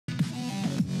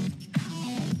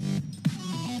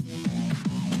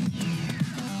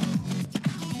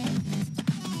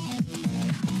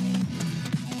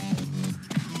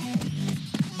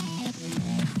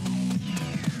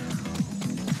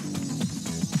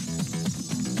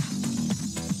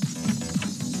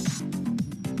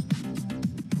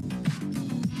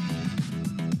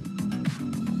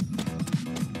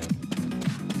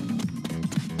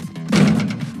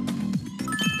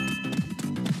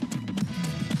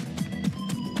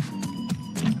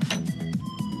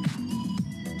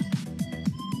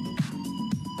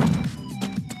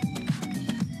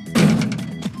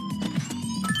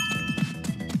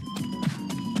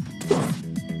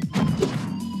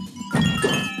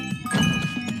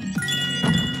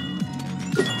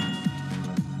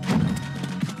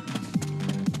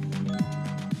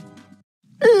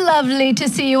Lovely to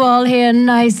see you all here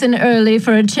nice and early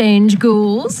for a change,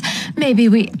 ghouls. Maybe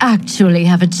we actually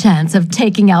have a chance of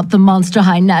taking out the Monster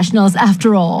High Nationals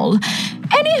after all.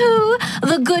 Anywho,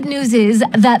 the good news is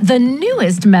that the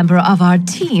newest member of our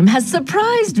team has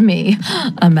surprised me.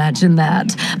 Imagine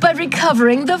that. By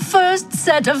recovering the first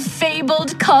set of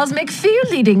fabled cosmic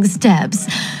fear-leading steps.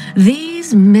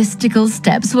 These mystical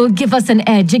steps will give us an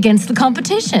edge against the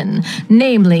competition,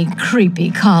 namely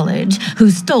Creepy College, who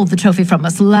stole the trophy from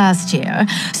us last year.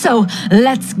 So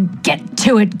let's get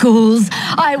to it, ghouls.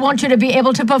 I want you to be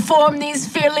able to perform these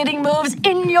fear-leading moves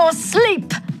in your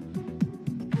sleep.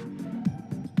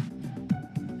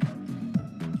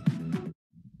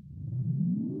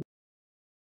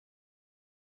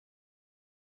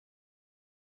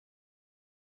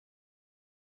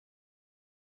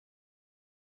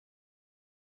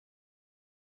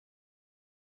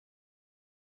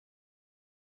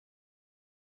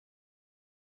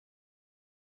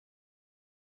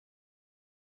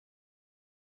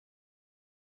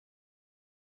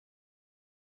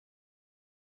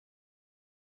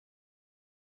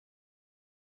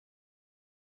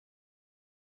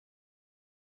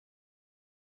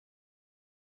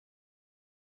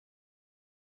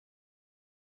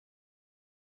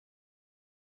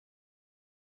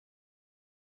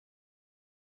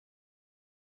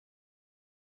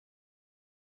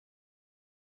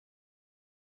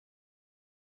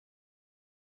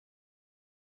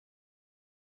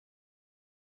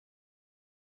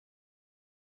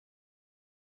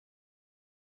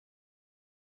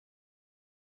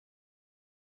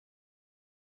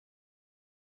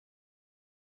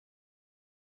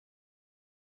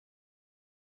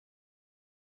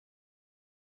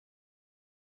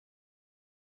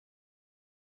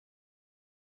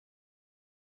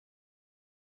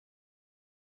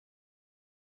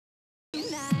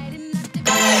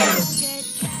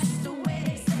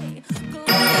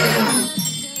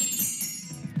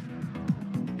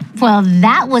 Well,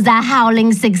 that was a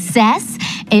howling success.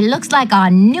 It looks like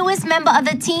our newest member of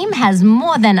the team has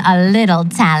more than a little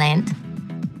talent.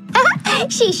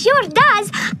 She sure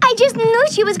does. I just knew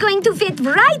she was going to fit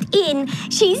right in.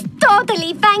 She's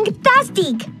totally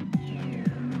fantastic.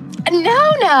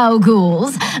 Now,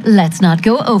 ghouls, let's not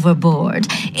go overboard.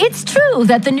 It's true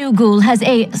that the new ghoul has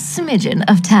a smidgen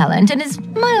of talent and is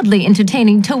mildly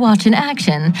entertaining to watch in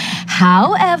action.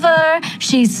 However,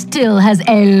 she still has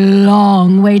a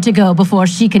long way to go before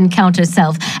she can count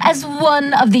herself as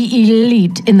one of the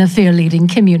elite in the fear-leading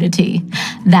community.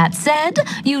 That said,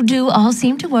 you do all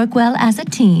seem to work well as a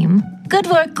team. Good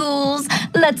work, ghouls.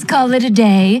 Let's call it a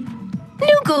day.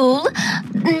 New ghoul,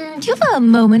 do you have a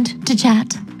moment to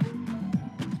chat?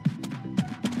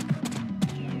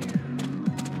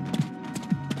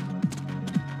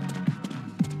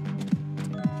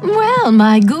 Well,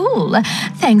 my ghoul,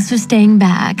 thanks for staying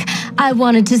back. I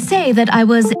wanted to say that I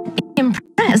was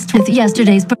impressed with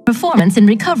yesterday's performance in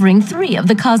recovering 3 of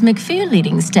the cosmic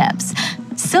fear-leading steps.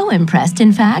 So impressed,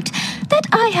 in fact, that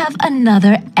I have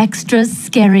another extra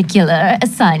scaricular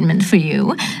assignment for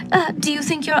you. Do you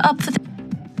think you're up for that?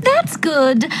 That's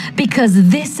good, because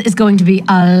this is going to be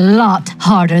a lot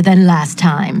harder than last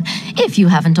time. If you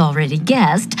haven't already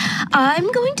guessed,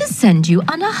 I'm going to send you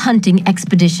on a hunting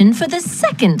expedition for the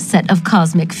second set of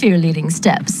cosmic fear-leading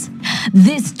steps.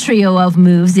 This trio of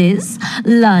moves is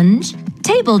lunge,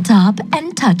 tabletop,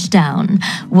 and touchdown.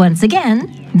 Once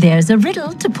again, there's a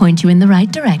riddle to point you in the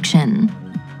right direction.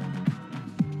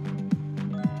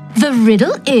 The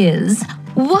riddle is,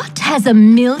 what has a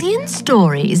million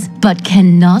stories but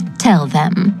cannot tell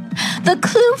them? The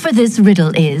clue for this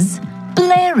riddle is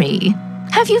Blairy.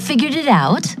 Have you figured it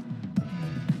out?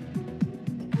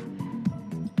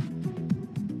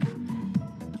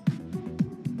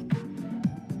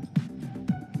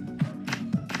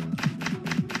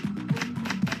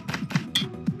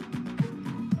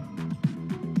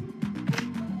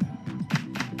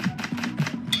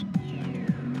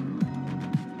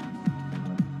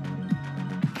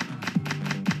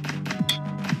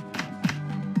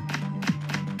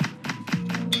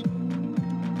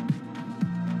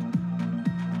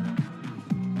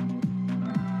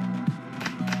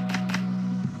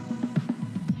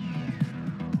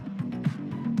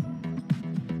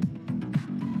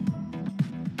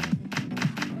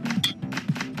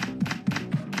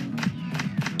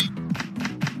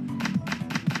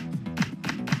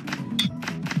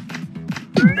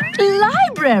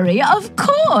 Library, of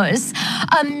course!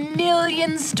 A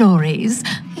million stories.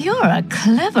 You're a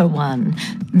clever one.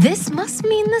 This must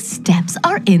mean the steps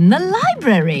are in the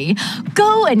library.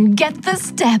 Go and get the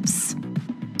steps.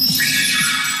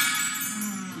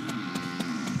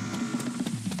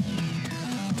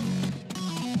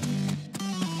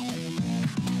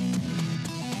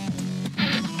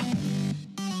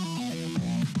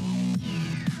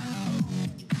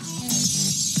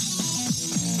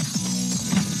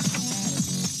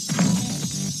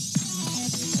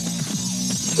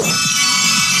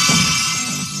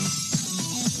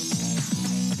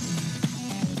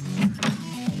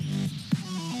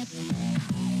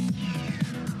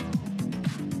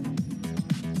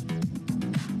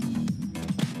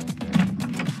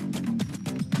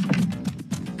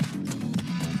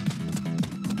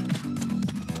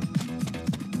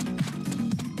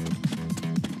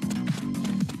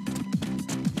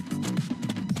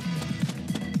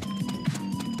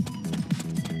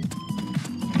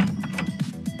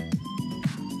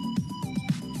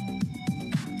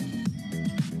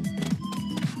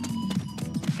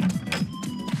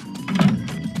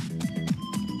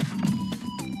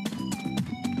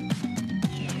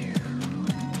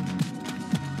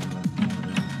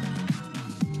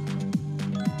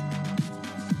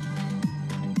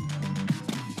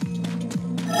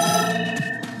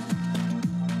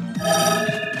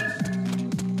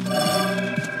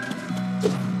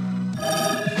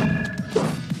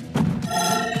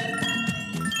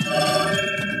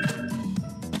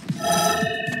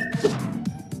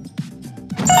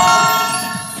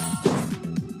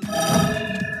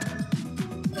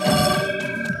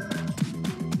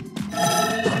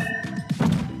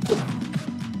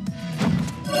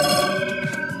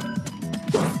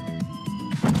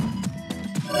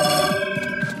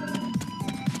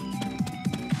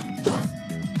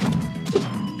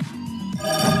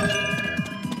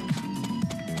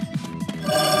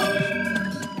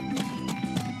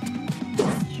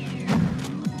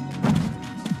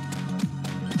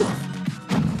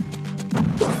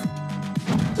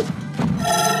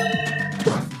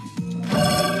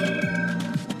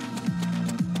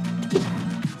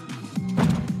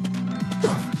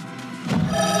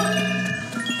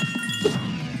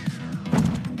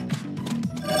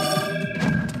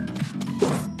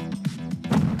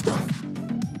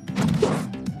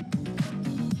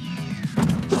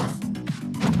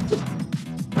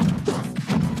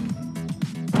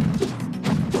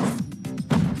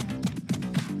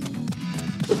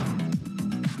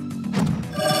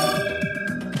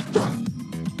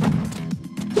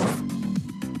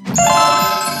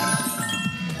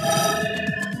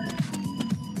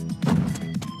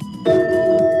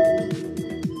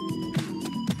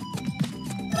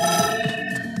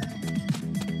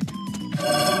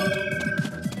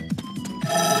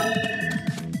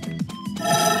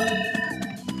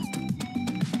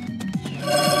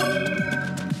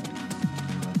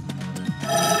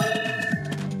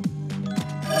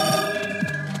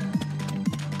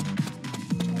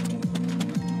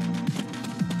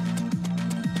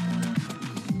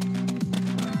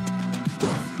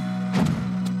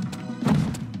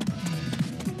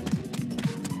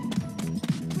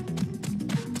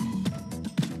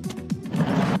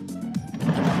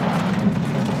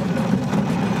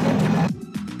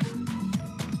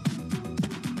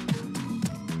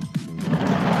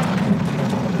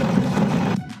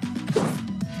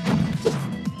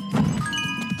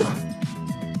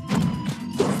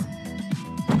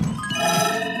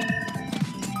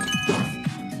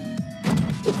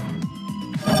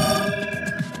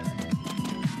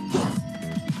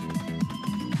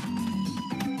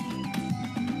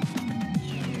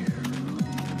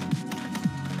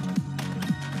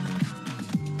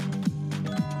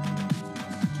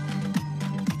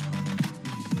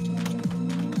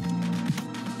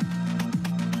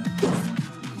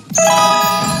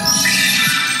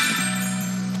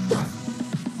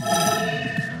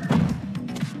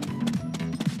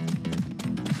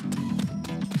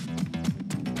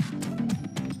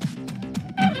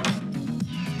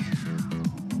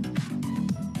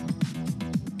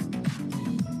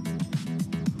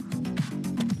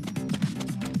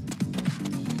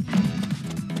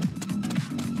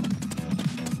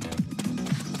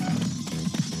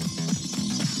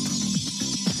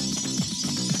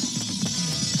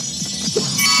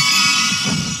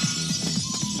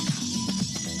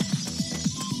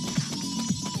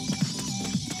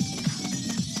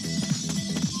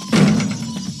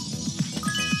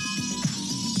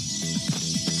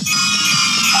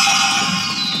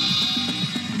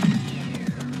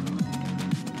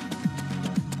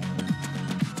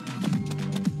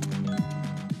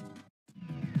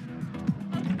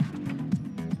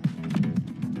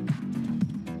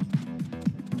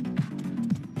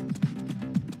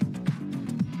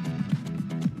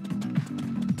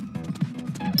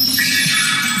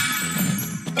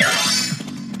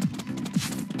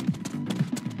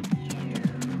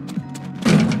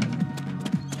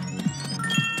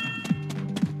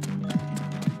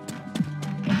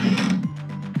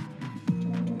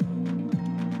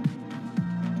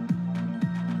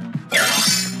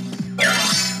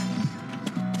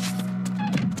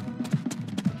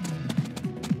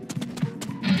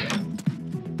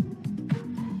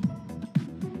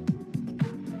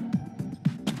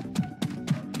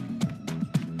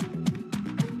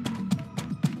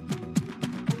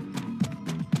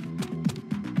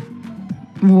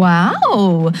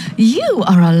 Wow, you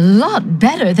are a lot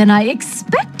better than I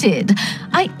expected.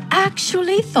 I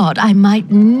actually thought I might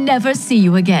never see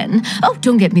you again. Oh,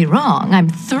 don't get me wrong, I'm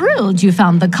thrilled you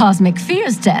found the Cosmic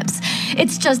Fear Steps.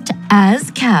 It's just,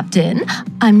 as captain,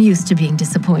 I'm used to being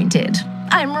disappointed.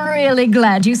 I'm really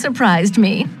glad you surprised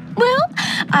me. Well,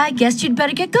 I guess you'd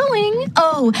better get going.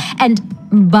 Oh, and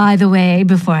by the way,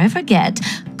 before I forget,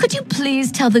 could you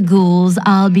please tell the ghouls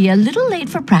I'll be a little late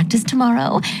for practice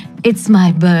tomorrow? It's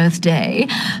my birthday,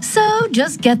 so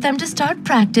just get them to start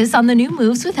practice on the new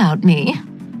moves without me.